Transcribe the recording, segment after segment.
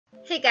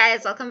Hey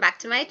guys, welcome back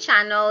to my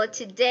channel.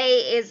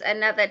 Today is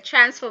another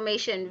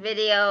transformation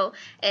video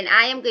and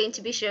I am going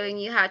to be showing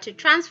you how to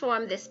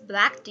transform this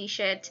black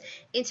t-shirt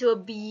into a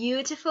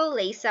beautiful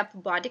lace-up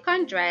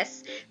bodycon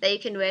dress that you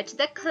can wear to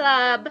the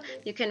club,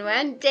 you can wear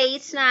on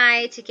date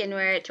night, you can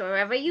wear it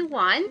wherever you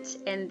want,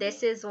 and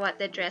this is what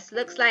the dress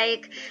looks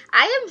like.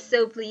 I am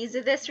so pleased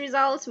with this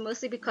result,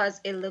 mostly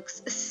because it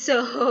looks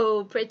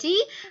so pretty.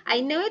 I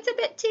know it's a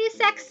bit too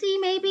sexy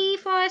maybe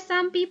for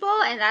some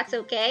people, and that's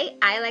okay.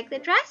 I like the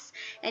dress.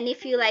 And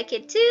if you like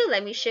it too,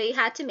 let me show you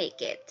how to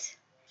make it.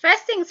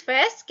 First things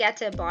first,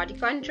 get a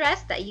bodycon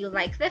dress that you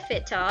like the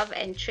fit of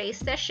and trace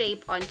the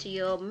shape onto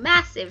your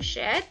massive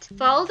shirt.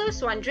 For all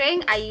those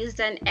wondering, I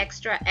used an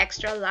extra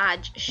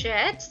large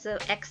shirt, so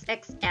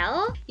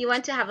XXL. You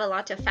want to have a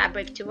lot of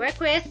fabric to work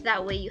with,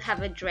 that way you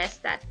have a dress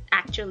that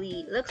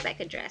actually looks like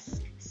a dress.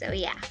 So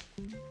yeah.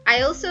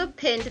 I also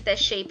pinned the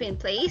shape in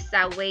place,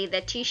 that way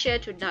the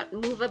t-shirt would not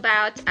move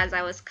about as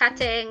I was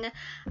cutting.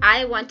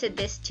 I wanted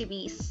this to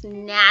be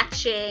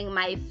snatching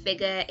my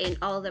figure in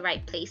all the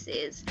right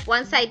places.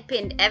 Once I'd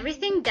pinned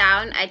everything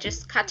down, I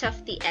just cut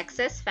off the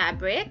excess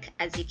fabric,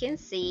 as you can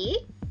see.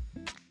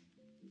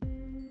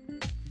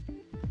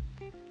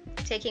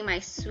 Taking my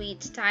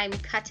sweet time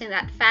cutting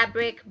that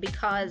fabric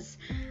because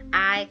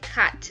I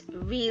cut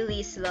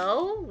really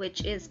slow,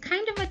 which is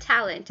kind of a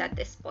talent at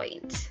this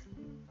point.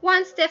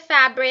 Once the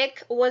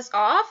fabric was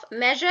off,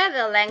 measure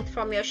the length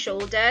from your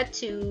shoulder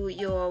to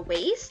your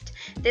waist.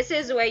 This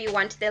is where you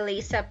want the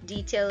lace-up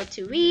detail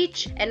to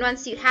reach. And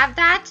once you have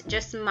that,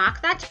 just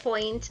mark that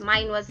point.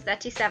 Mine was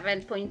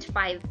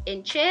 37.5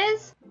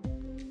 inches.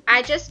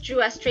 I just drew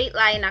a straight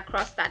line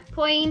across that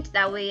point.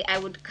 That way I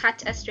would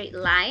cut a straight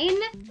line.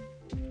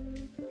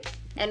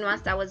 And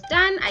once that was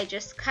done, I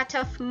just cut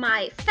off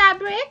my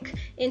fabric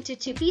into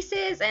two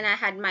pieces, and I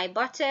had my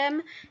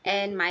bottom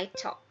and my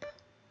top.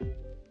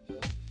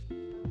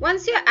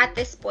 Once you're at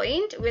this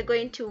point, we're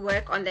going to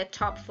work on the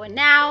top for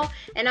now,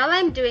 and all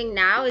I'm doing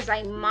now is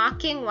I'm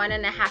marking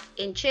 1.5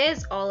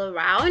 inches all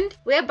around.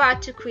 We're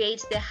about to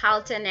create the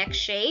halter neck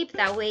shape,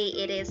 that way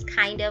it is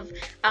kind of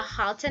a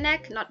halter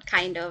neck, not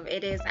kind of,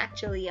 it is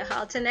actually a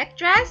halter neck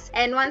dress.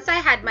 And once I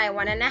had my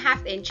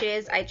 1.5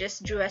 inches, I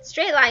just drew a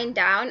straight line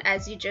down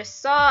as you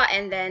just saw,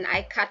 and then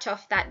I cut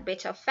off that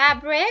bit of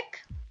fabric.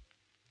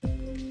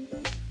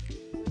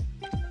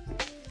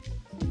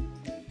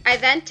 I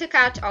then took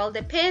out all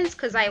the pins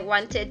because I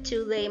wanted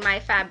to lay my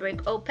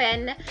fabric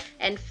open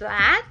and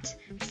flat,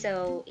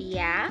 so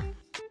yeah.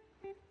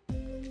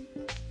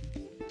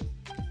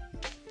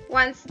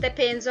 Once the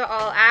pins are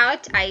all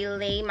out, I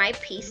lay my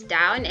piece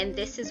down, and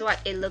this is what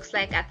it looks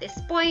like at this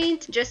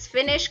point. Just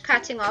finish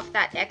cutting off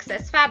that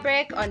excess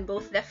fabric on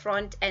both the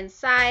front and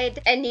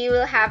side, and you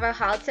will have a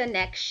halter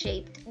neck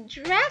shaped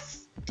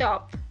dress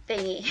top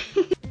thingy.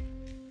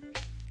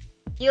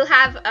 You'll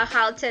have a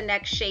halter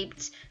neck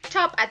shaped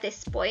top at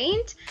this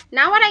point.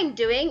 Now what I'm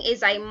doing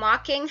is I'm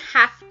marking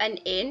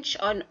 1/2 inch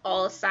on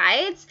all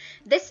sides.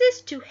 This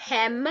is to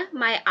hem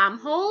my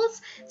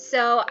armholes,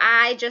 so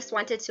I just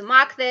wanted to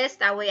mark this,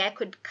 that way I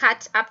could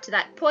cut up to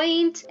that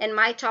point and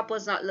my top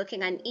was not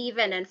looking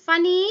uneven and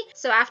funny.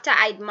 So after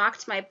I'd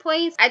marked my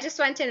points, I just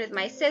went in with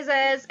my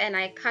scissors and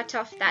I cut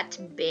off that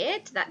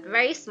bit, that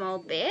very small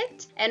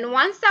bit. And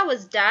once that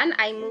was done,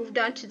 I moved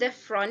on to the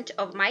front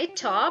of my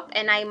top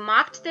and I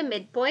marked the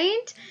midpoint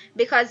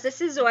because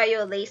this is where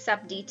your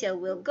lace-up detail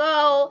will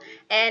go.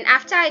 And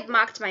after I'd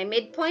marked my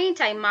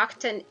midpoint, I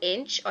marked 1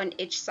 inch on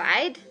each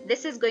side.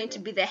 This is going to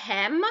be the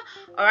hem,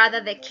 or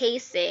rather the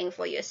casing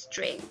for your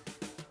string.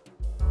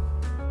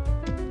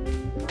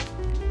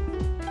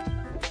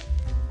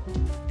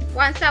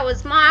 Once that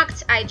was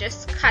marked, I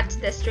just cut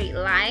the straight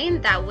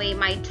line, that way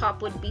my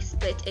top would be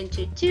split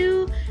into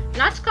two.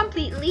 Not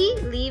completely,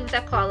 leave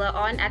the collar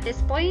on at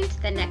this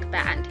point. The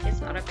neckband is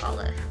not a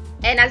collar.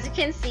 And as you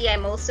can see,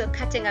 I'm also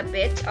cutting a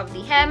bit of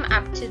the hem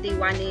up to the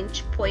 1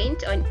 inch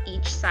point on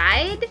each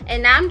side.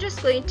 And now I'm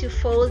just going to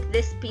fold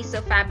this piece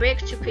of fabric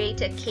to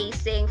create a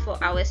casing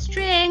for our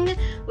string,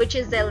 which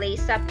is the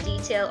lace-up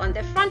detail on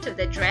the front of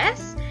the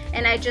dress.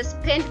 And I just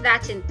pinned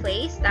that in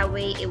place, that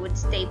way it would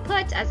stay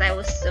put as I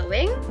was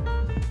sewing.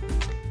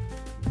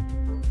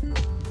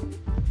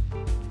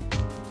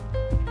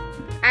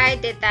 I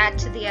did that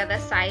to the other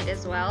side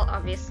as well.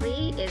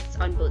 Obviously it's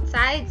on both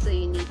sides, so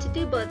you need to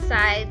do both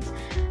sides,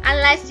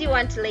 unless you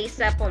want to lace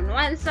up on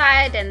one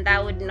side, and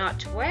that would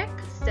not work.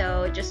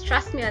 So just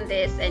trust me on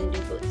this and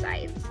do both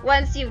sides.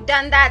 Once you've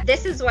done that,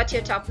 this is what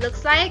your top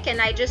looks like, and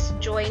I just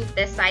joined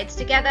the sides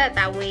together,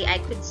 that way I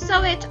could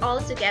sew it all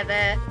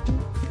together.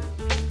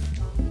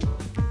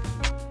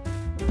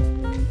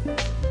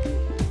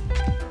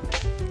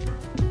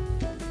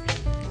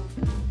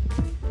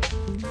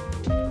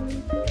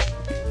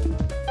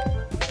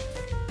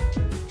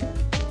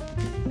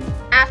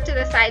 After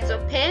the sides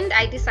were pinned,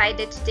 I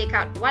decided to take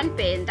out one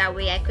pin, that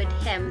way I could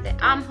hem the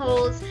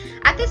armholes.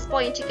 At this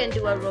point you can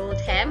do a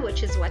rolled hem,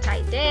 which is what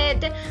I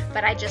did,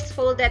 but I just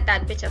folded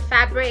that bit of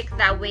fabric,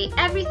 that way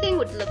everything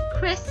would look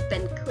crisp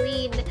and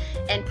clean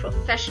and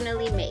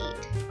professionally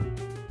made.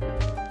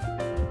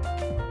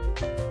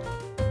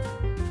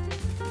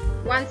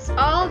 Once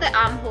all the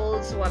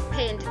armholes were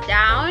pinned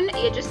down,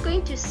 you're just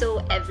going to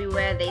sew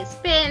everywhere there's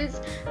pins.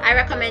 I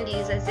recommend you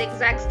use a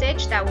zigzag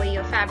stitch, that way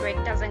your fabric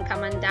doesn't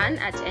come undone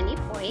at any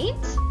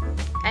point.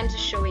 I'm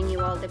just showing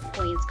you all the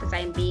points because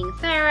I'm being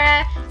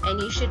thorough,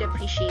 and you should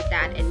appreciate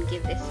that and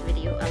give this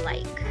video a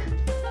like.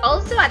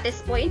 Also, at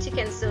this point, you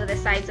can sew the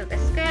sides of the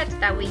skirt,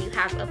 that way you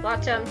have a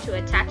bottom to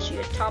attach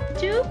your top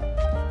to.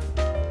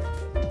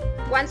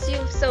 Once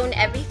you've sewn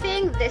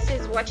everything, this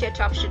is what your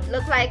top should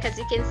look like. As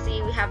you can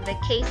see, we have the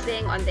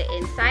casing on the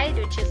inside,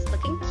 which is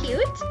looking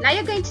cute. Now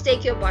you're going to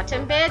take your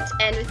bottom bit,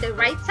 and with the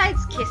right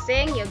sides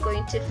kissing, you're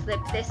going to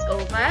flip this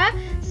over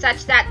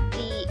such that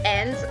the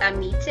ends are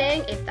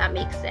meeting, if that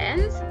makes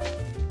sense.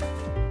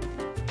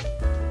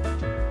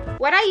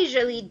 What I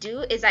usually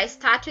do is I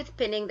start with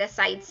pinning the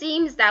side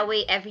seams, that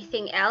way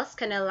everything else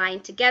can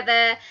align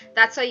together.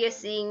 That's why you're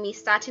seeing me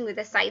starting with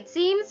the side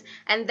seams,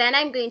 and then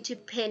I'm going to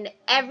pin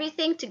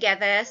everything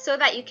together so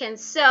that you can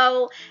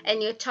sew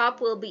and your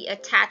top will be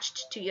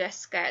attached to your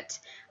skirt.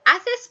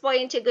 At this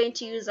point, you're going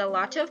to use a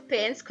lot of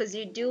pins because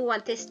you do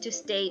want this to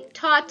stay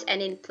taut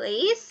and in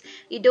place.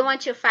 You don't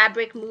want your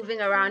fabric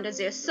moving around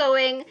as you're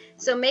sewing,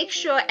 so make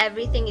sure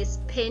everything is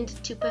pinned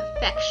to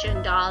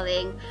perfection,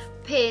 darling.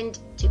 Pinned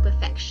to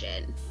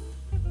perfection.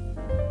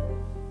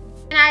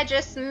 And I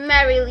just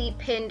merrily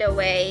pinned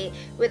away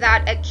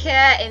without a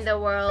care in the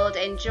world,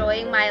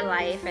 enjoying my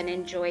life and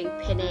enjoying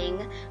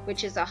pinning,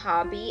 which is a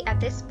hobby at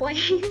this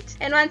point.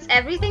 And once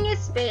everything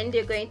is pinned,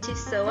 you're going to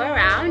sew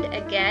around.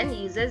 Again,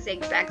 use a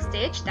zigzag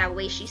stitch, that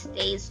way she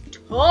stays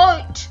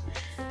tight.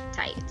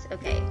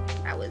 Okay,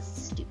 that was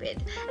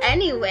stupid.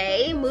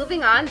 Anyway,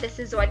 moving on, this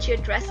is what your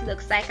dress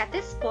looks like at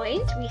this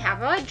point. We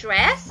have our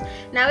dress.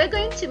 Now we're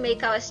going to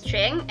make our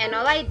string, and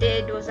all I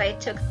did was I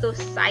took those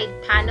side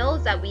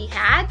panels that we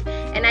had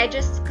and I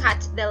just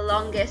cut the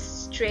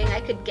longest string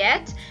I could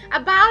get.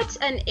 About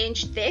an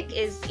inch thick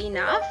is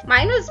enough.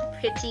 Mine was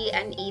pretty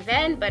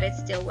uneven, but it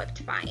still worked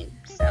fine.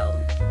 So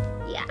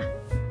yeah.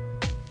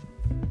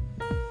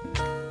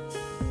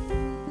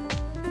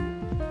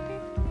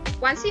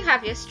 Once you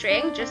have your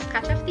string, just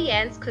cut off the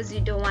ends because you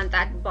don't want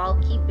that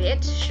bulky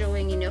bit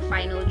showing in your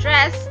final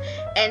dress,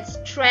 and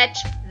stretch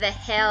the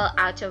hell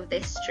out of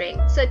this string.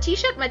 So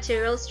t-shirt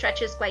material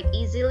stretches quite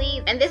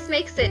easily, and this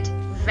makes it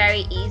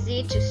very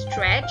easy to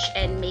stretch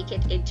and make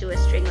it into a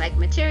string-like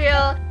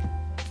material.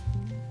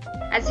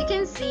 As you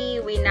can see,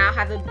 we now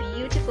have a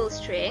beautiful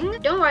string.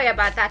 Don't worry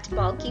about that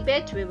bulky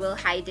bit, we will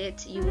hide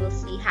it, you will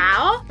see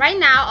how. Right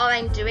now, all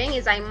I'm doing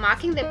is I'm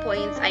marking the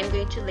points I'm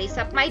going to lace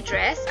up my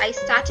dress. I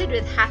started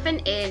with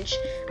 1/2 inch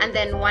and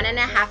then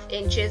 1.5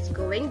 inches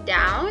going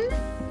down.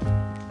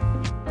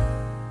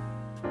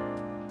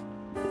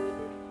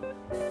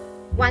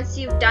 Once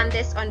you've done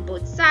this on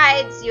both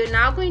sides, you're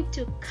now going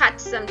to cut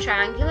some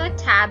triangular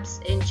tabs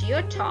into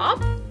your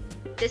top.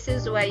 This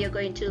is where you're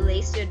going to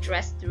lace your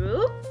dress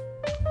through.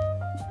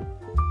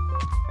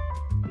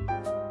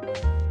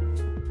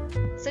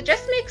 So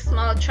just make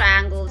small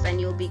triangles and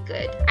you'll be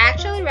good. I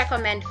actually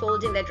recommend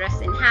folding the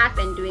dress in half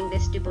and doing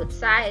this to both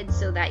sides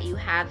so that you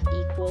have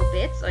equal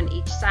bits on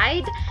each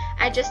side.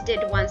 I just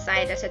did one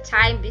side at a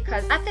time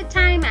because at the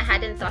time I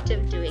hadn't thought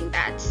of doing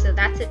that. So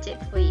that's a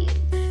tip for you.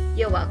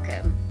 You're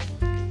welcome.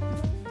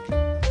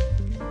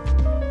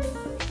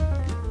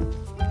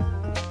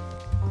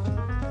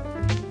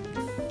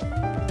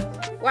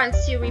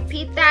 Once you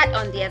repeat that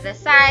on the other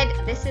side,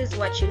 this is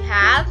what you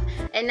have.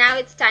 And now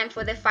it's time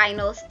for the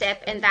final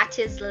step, and that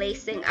is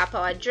lacing up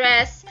our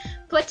dress.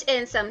 Put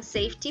in some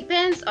safety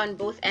pins on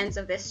both ends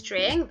of the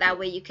string, that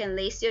way you can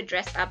lace your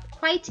dress up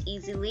quite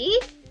easily.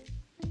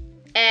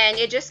 And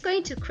you're just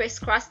going to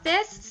crisscross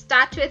this.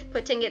 Start with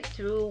putting it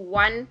through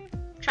one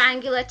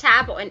triangular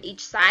tab on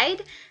each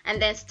side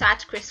and then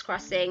start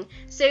crisscrossing.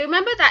 So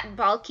remember that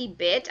bulky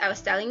bit I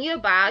was telling you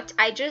about?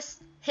 I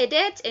just hid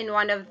it in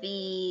one of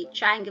the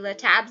triangular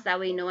tabs, that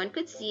way no one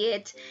could see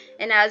it,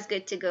 and I was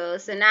good to go.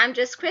 So now I'm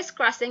just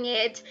crisscrossing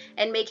it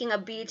and making a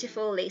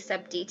beautiful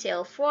lace-up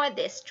detail for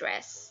this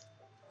dress.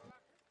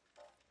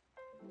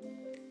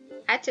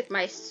 I took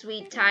my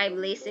sweet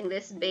time lacing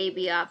this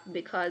baby up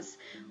because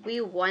we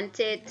want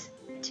it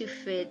to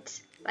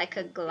fit like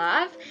a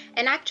glove.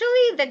 And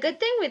actually the good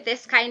thing with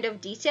this kind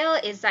of detail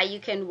is that you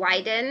can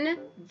widen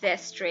the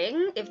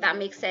string, if that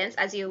makes sense,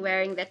 as you're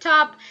wearing the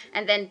top,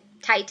 and then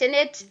tighten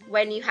it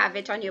when you have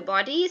it on your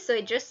body, so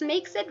it just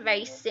makes it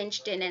very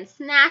cinched in and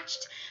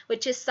snatched,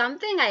 which is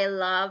something I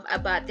love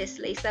about this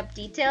lace-up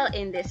detail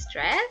in this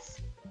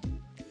dress.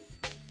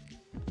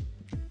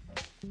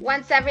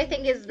 Once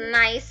everything is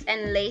nice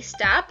and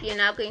laced up, you're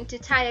now going to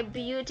tie a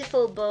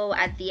beautiful bow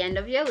at the end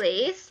of your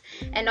lace,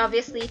 and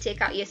obviously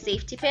take out your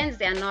safety pins.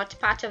 They are not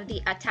part of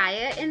the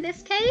attire in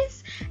this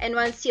case. And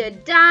once you're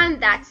done,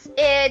 that's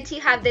it.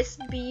 You have this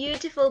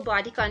beautiful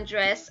bodycon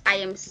dress. I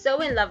am so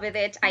in love with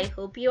it. I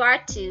hope you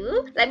are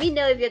too. Let me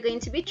know if you're going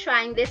to be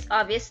trying this,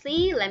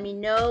 obviously. Let me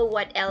know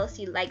what else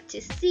you'd like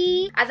to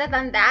see. Other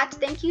than that,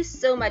 thank you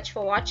so much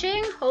for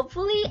watching.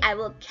 Hopefully I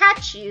will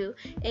catch you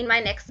in my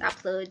next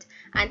upload.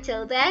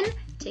 Until then,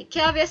 take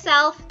care of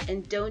yourself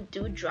and don't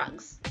do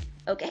drugs.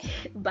 Okay,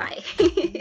 bye.